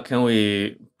how can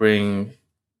we bring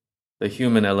the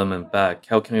human element back?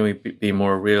 How can we be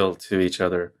more real to each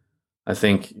other? I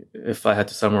think if I had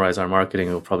to summarize our marketing,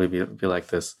 it would probably be like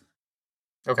this.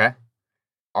 Okay.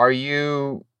 Are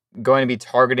you going to be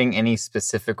targeting any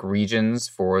specific regions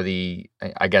for the,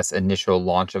 I guess, initial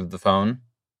launch of the phone?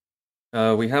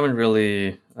 We haven't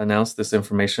really announced this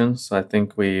information, so I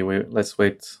think we let's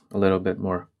wait a little bit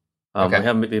more. Okay. We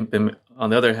haven't been. On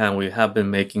the other hand, we have been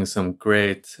making some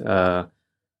great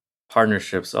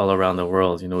partnerships all around the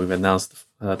world. We've announced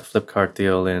the Flipkart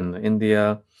deal in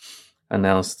India,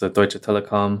 announced the Deutsche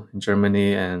Telekom in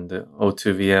Germany, and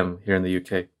O2 VM here in the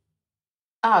UK.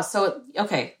 So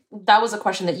okay, that was a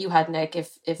question that you had, Nick.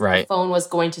 If Right. the phone was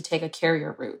going to take a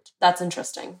carrier route, that's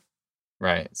interesting.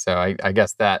 Right. So I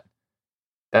guess that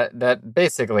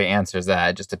basically answers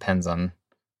that. It just depends on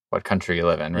what country you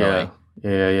live in, really.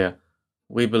 Yeah.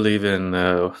 We believe in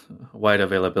wide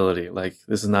availability. Like,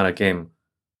 this is not a game.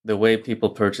 The way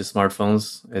people purchase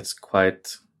smartphones, it's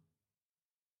quite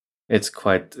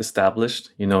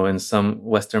established. In some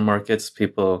Western markets,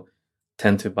 people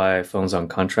tend to buy phones on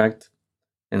contract.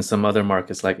 In some other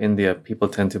markets like India, people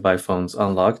tend to buy phones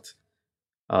unlocked.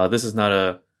 This is not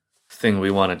a thing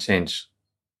we want to change.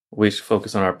 We should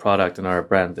focus on our product and our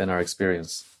brand and our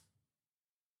experience.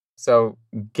 So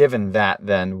given that,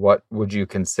 then what would you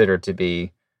consider to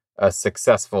be a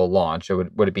successful launch?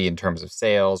 Would it be in terms of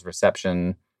sales,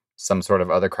 reception, some sort of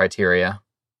other criteria?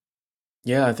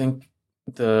 Yeah, I think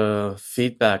the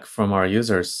feedback from our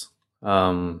users.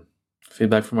 Do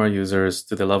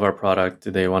they love our product?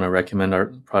 Do they want to recommend our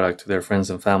product to their friends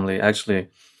and family? Actually,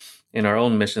 in our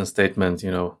own mission statement,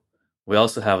 we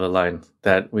also have a line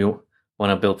that we want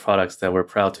to build products that we're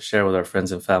proud to share with our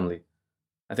friends and family.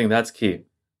 I think that's key.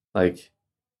 Like,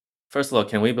 first of all,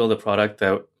 can we build a product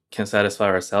that can satisfy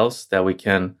ourselves, that we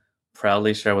can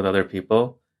proudly share with other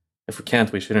people? If we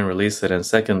can't, we shouldn't release it. And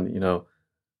second,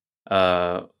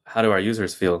 how do our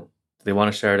users feel? Do they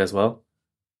want to share it as well?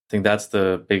 I think that's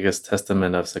the biggest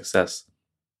testament of success.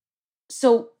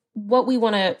 So what we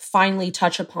want to finally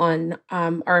touch upon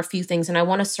are a few things. And I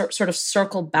want to sort of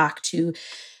circle back to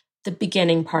the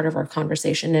beginning part of our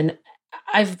conversation. And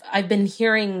I've been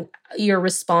hearing your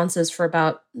responses for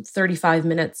about 35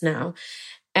 minutes now.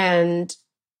 And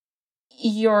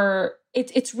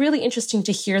it's really interesting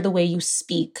to hear the way you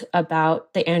speak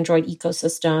about the Android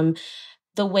ecosystem,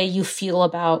 the way you feel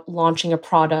about launching a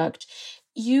product.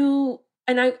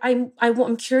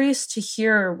 I'm curious to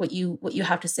hear what you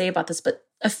have to say about this, but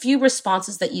a few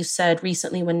responses that you said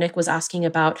recently when Nick was asking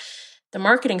about the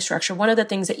marketing structure, one of the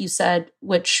things that you said,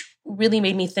 which really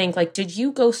made me think, like, did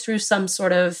you go through some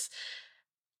sort of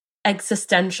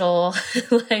existential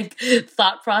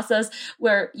thought process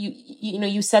where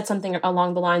you said something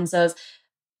along the lines of,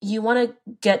 you want to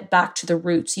get back to the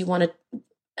roots, you want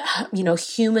to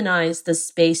humanize the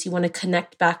space, you want to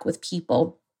connect back with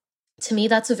people. To me,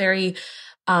 that's a very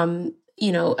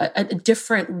a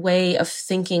different way of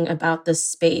thinking about this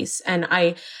space. And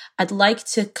I'd like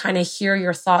to kind of hear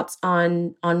your thoughts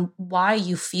on why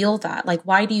you feel that. Like,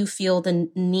 why do you feel the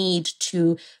need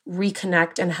to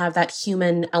reconnect and have that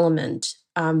human element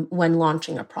when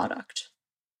launching a product?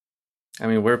 I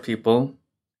mean, we're people,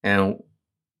 and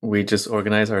we just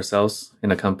organize ourselves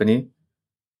in a company,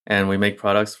 and we make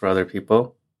products for other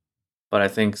people. But I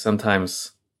think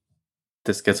sometimes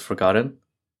this gets forgotten.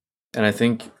 And I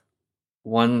think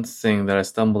one thing that I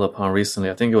stumbled upon recently,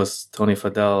 I think it was Tony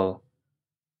Fadell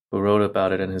who wrote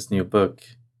about it in his new book.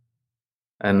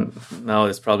 And now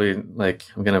it's probably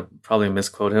I'm going to probably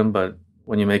misquote him, but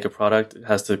when you make a product, it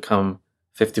has to come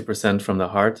 50% from the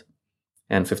heart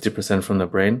and 50% from the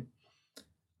brain.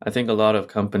 I think a lot of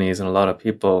companies and a lot of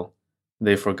people,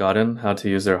 they've forgotten how to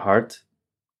use their heart.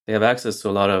 they have access to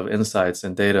a lot of insights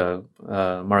and data,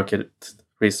 market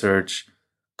research,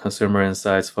 consumer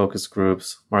insights, focus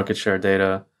groups, market share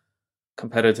data,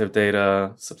 competitive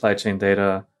data, supply chain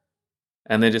data,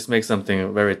 and they just make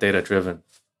something very data driven,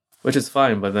 which is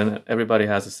fine. But then everybody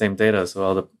has the same data, so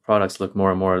all the products look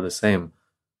more and more the same.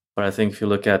 But I think if you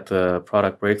look at the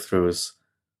product breakthroughs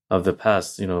of the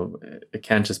past, it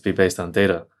can't just be based on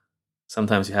data.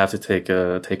 Sometimes you have to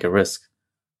take a risk.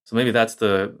 So maybe that's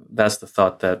the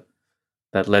thought that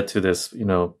led to this,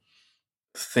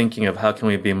 thinking of how can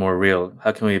we be more real?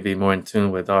 How can we be more in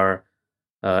tune with our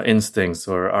instincts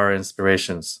or our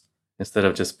inspirations instead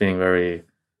of just being very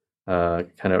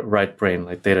kind of right brain,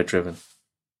 like data driven.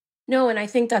 No, and I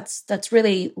think that's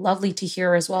really lovely to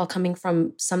hear as well, coming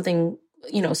from someone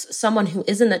who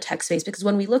is in the tech space, because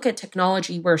when we look at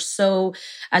technology, we're so,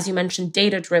 as you mentioned,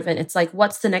 data driven. It's like,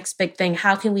 what's the next big thing?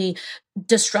 How can we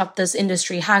disrupt this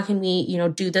industry? How can we,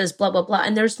 do this, blah, blah, blah.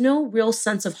 And there's no real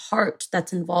sense of heart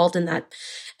that's involved in that.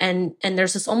 And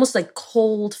there's this almost like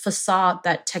cold facade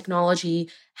that technology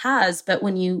has. But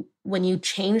when you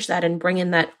change that and bring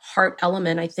in that heart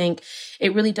element, I think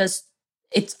it really does.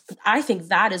 I think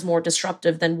that is more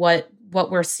disruptive than what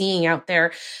we're seeing out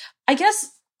there. I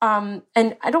guess, and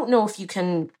I don't know if you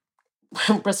can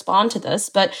respond to this,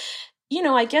 but,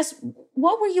 I guess,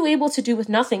 what were you able to do with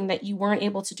Nothing that you weren't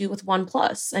able to do with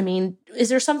OnePlus? I mean, is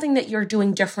there something that you're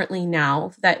doing differently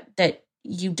now that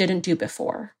you didn't do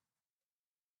before?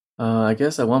 I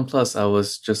guess at OnePlus, I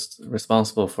was just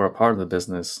responsible for a part of the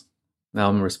business. Now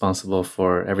I'm responsible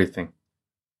for everything.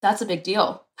 That's a big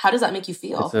deal. How does that make you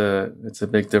feel? It's a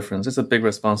big difference. It's a big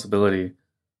responsibility.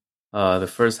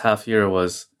 The first half year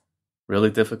was really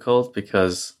difficult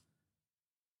because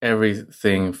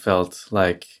everything felt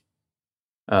like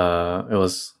it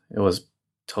was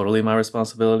totally my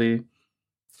responsibility.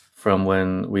 From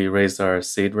when we raised our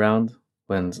seed round,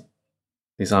 when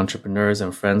these entrepreneurs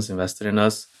and friends invested in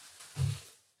us,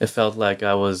 it felt like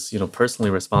I was, personally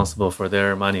responsible for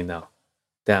their money now.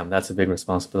 Damn, that's a big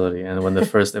responsibility. And when the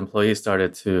first employees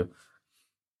started to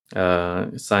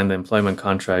sign the employment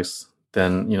contracts,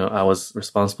 then I was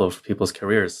responsible for people's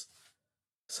careers.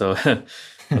 So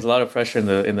there's a lot of pressure in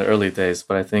the early days.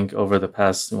 But I think over the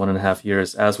past 1.5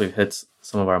 years, as we've hit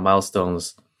some of our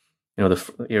milestones,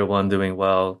 the year one doing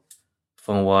well,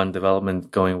 phone one development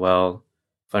going well,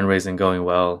 fundraising going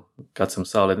well, got some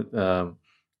solid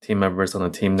team members on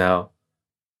the team now.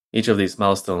 Each of these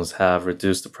milestones have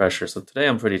reduced the pressure. So today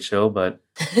I'm pretty chill, but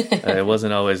it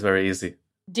wasn't always very easy.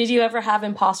 Did you ever have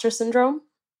imposter syndrome?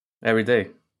 Every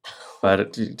day.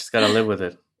 But you just got to live with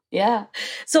it. Yeah.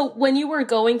 So when you were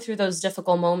going through those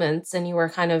difficult moments and you were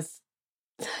kind of,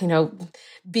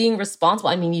 being responsible,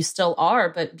 I mean, you still are,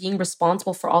 but being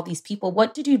responsible for all these people,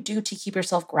 what did you do to keep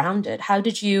yourself grounded? How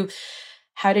did you,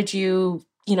 did you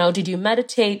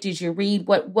meditate? Did you read?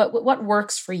 What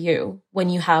works for you when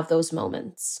you have those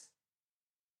moments?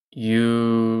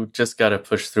 You just got to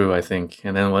push through, I think.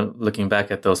 And then when looking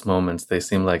back at those moments, they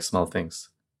seem like small things.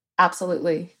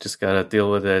 Absolutely. Just got to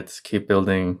deal with it, keep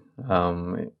building.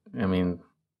 I mean,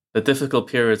 the difficult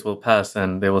periods will pass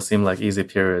and they will seem like easy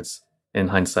periods in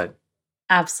hindsight.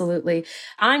 Absolutely.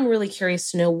 I'm really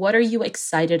curious to know, what are you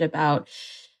excited about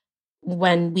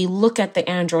when we look at the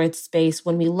Android space,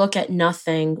 when we look at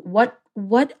Nothing? What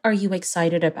are you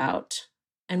excited about?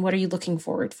 And what are you looking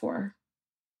forward for?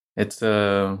 It's,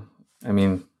 I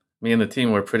mean, me and the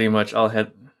team were pretty much all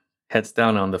heads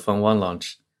down on the Phone 1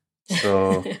 launch.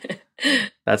 So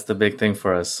that's the big thing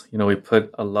for us. We put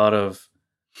a lot of,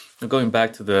 going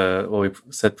back to what we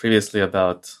said previously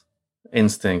about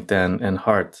instinct and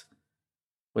heart,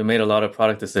 we made a lot of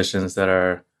product decisions that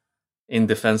are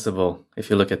indefensible if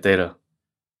you look at data.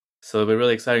 So it'll be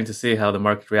really exciting to see how the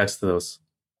market reacts to those.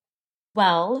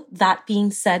 Well, that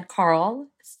being said, Carl,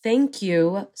 thank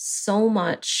you so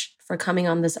much for coming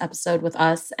on this episode with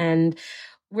us. And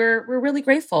we're really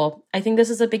grateful. I think this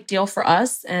is a big deal for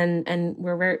us, and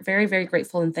we're very, very, very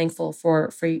grateful and thankful for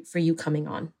you coming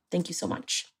on. Thank you so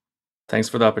much. Thanks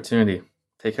for the opportunity.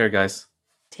 Take care, guys.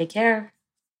 Take care.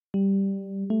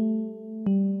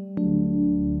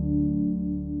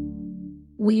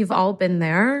 We've all been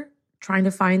there. Trying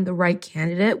to find the right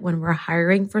candidate when we're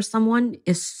hiring for someone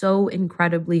is so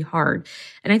incredibly hard.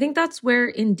 And I think that's where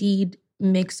Indeed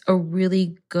makes a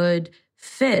really good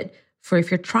fit for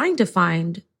if you're trying to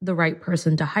find the right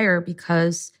person to hire,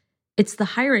 because it's the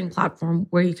hiring platform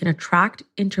where you can attract,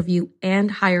 interview, and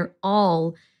hire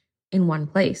all in one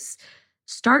place.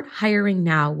 Start hiring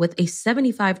now with a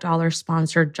 $75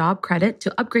 sponsored job credit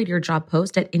to upgrade your job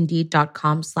post at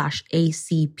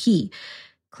Indeed.com/ACP.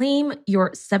 Claim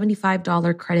your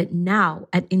 $75 credit now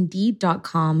at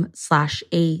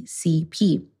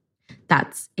Indeed.com/ACP.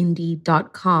 That's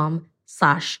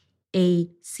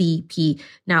Indeed.com/ACP.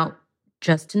 Now,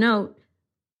 just to note,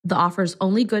 the offer is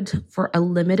only good for a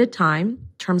limited time.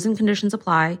 Terms and conditions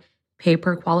apply. Pay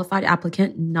per qualified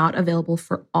applicant, not available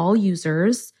for all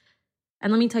users.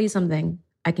 And let me tell you something.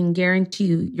 I can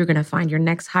guarantee you're going to find your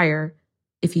next hire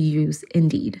if you use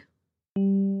Indeed.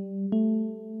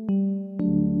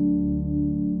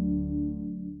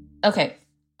 Okay.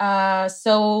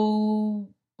 So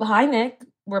hi, Nick.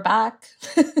 We're back.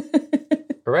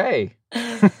 Hooray.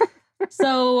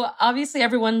 So obviously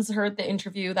everyone's heard the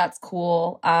interview. That's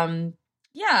cool.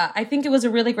 Yeah, I think it was a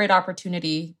really great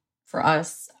opportunity for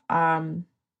us. And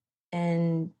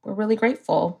we're really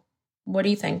grateful. What do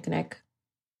you think, Nick?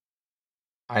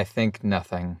 I think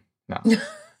nothing. No. I'm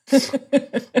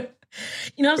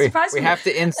surprised. We have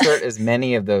to insert as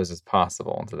many of those as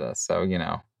possible into this. So,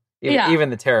 even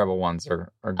the terrible ones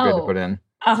are good to put in.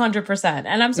 100%.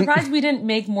 And I'm surprised we didn't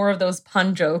make more of those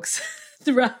pun jokes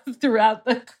throughout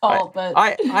the call. But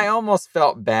I almost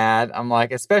felt bad. I'm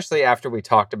like, especially after we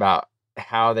talked about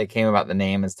how they came about the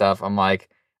name and stuff. I'm like,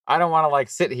 I don't want to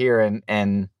sit here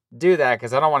and do that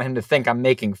because I don't want him to think I'm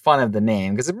making fun of the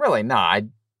name because I'm really not. I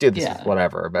do this with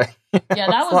whatever. But yeah,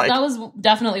 that was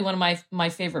definitely one of my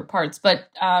favorite parts. But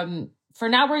for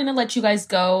now, we're gonna let you guys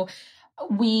go.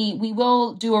 We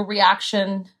will do a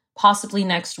reaction possibly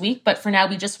next week, but for now,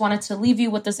 we just wanted to leave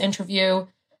you with this interview,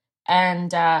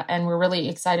 and we're really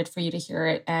excited for you to hear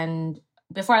it. And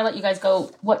before I let you guys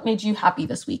go, what made you happy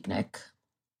this week, Nick?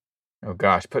 Oh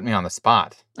gosh, put me on the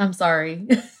spot. I'm sorry,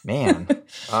 man.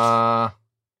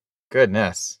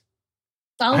 Goodness.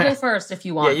 I'll go first if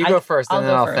you want. Yeah, you go first, and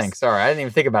then I'll think. Sorry, I didn't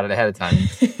even think about it ahead of time.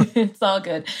 It's all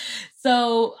good.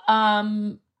 So,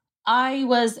 I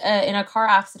was in a car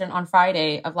accident on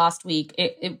Friday of last week.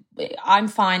 I'm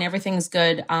fine. Everything's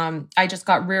good. I just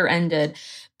got rear-ended.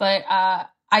 But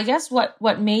I guess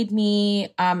what made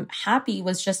me happy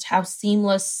was just how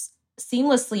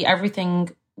seamlessly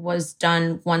everything was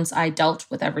done once I dealt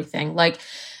with everything. Like,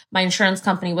 my insurance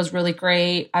company was really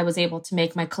great. I was able to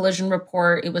make my collision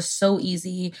report. It was so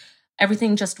easy.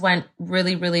 Everything just went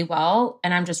really, really well.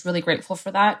 And I'm just really grateful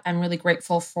for that. I'm really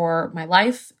grateful for my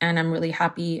life, and I'm really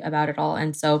happy about it all.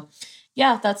 And so,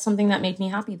 yeah, that's something that made me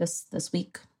happy this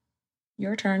week.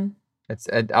 Your turn.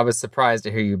 I was surprised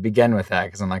to hear you begin with that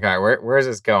because I'm like, all right, where's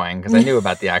this going? Because I knew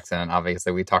about the accident.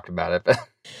 Obviously, we talked about it. But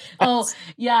oh,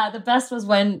 yeah. The best was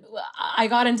when I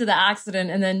got into the accident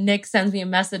and then Nick sends me a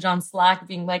message on Slack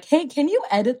being like, hey, can you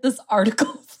edit this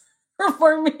article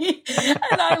for me?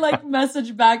 And I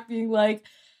message back being like,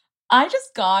 I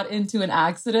just got into an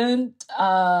accident.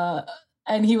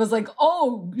 And he was like,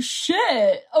 oh,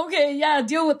 shit. Okay, yeah,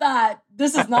 deal with that.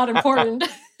 This is not important.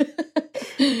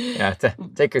 Yeah,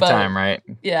 take your time, right?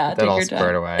 Yeah, get that all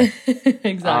squared away.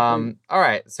 Exactly. All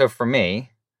right. So for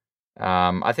me,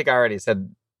 I think I already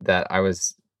said that I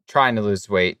was trying to lose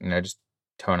weight, just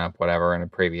tone up whatever in a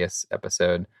previous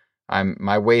episode.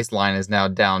 My waistline is now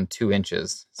down 2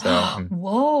 inches. So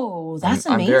whoa, that's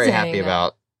amazing. I'm very happy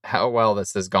about how well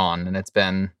this has gone, and it's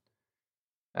been,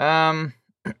 I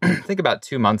think about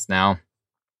 2 months now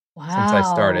since I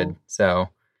started. So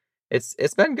it's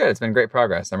been good. It's been great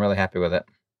progress. I'm really happy with it.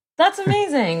 That's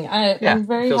amazing. I'm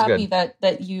very happy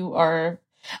that you are.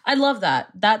 I love that.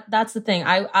 That's the thing.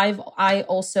 I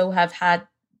also have had.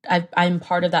 I'm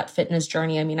part of that fitness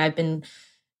journey. I mean, I've been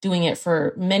doing it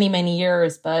for many, many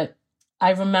years, but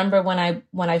I remember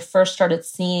when I first started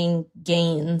seeing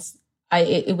gains,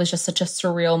 it was just such a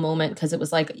surreal moment because it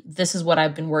was like, this is what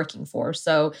I've been working for.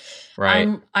 So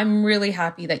right. I'm really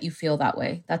happy that you feel that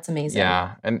way. That's amazing.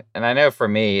 Yeah. And I know for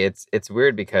me, it's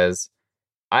weird because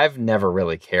I've never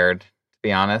really cared, to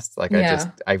be honest. Like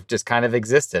I've just kind of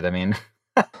existed. I mean,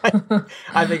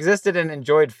 I've existed and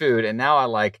enjoyed food. And now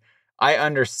I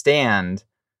understand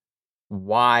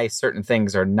why certain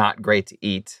things are not great to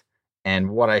eat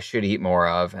and what I should eat more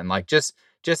of. And just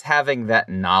having that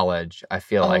knowledge, I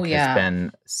feel has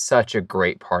been such a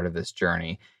great part of this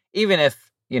journey. Even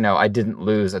if, I didn't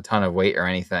lose a ton of weight or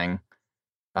anything,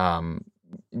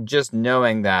 just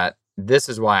knowing that this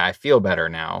is why I feel better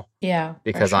now. Yeah.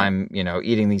 Because I'm,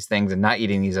 eating these things and not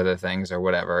eating these other things or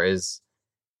whatever it's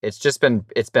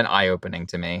been eye-opening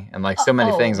to me. And so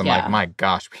many things, I'm like, my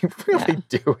gosh, we really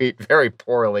do eat very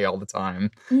poorly all the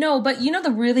time. No, but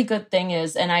the really good thing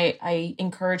is, and I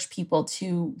encourage people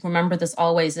to remember this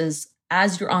always, is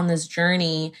as you're on this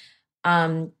journey,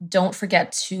 don't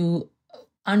forget to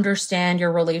understand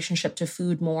your relationship to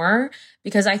food more.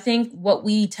 Because I think what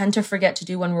we tend to forget to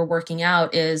do when we're working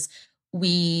out is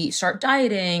we start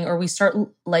dieting or we start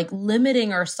like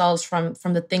limiting ourselves from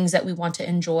the things that we want to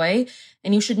enjoy.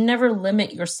 And you should never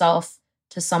limit yourself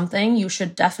to something. You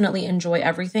should definitely enjoy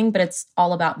everything, but it's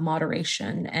all about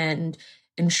moderation and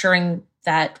ensuring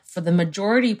that for the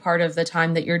majority part of the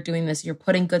time that you're doing this, you're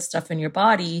putting good stuff in your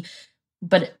body,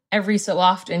 but every so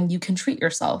often you can treat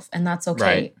yourself, and that's okay.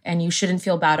 Right. And you shouldn't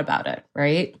feel bad about it,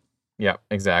 right? Yeah,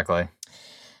 exactly.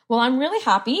 Well, I'm really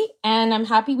happy, and I'm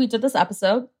happy we did this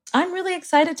episode. I'm really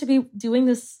excited to be doing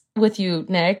this with you,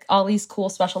 Nick, all these cool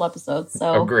special episodes.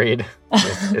 So Agreed.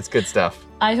 It's good stuff.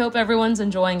 I hope everyone's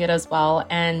enjoying it as well.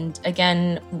 And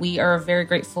again, we are very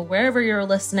grateful wherever you're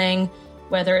listening,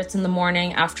 whether it's in the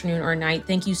morning, afternoon, or night.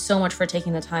 Thank you so much for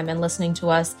taking the time and listening to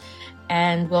us.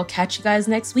 And we'll catch you guys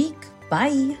next week.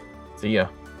 Bye. See ya.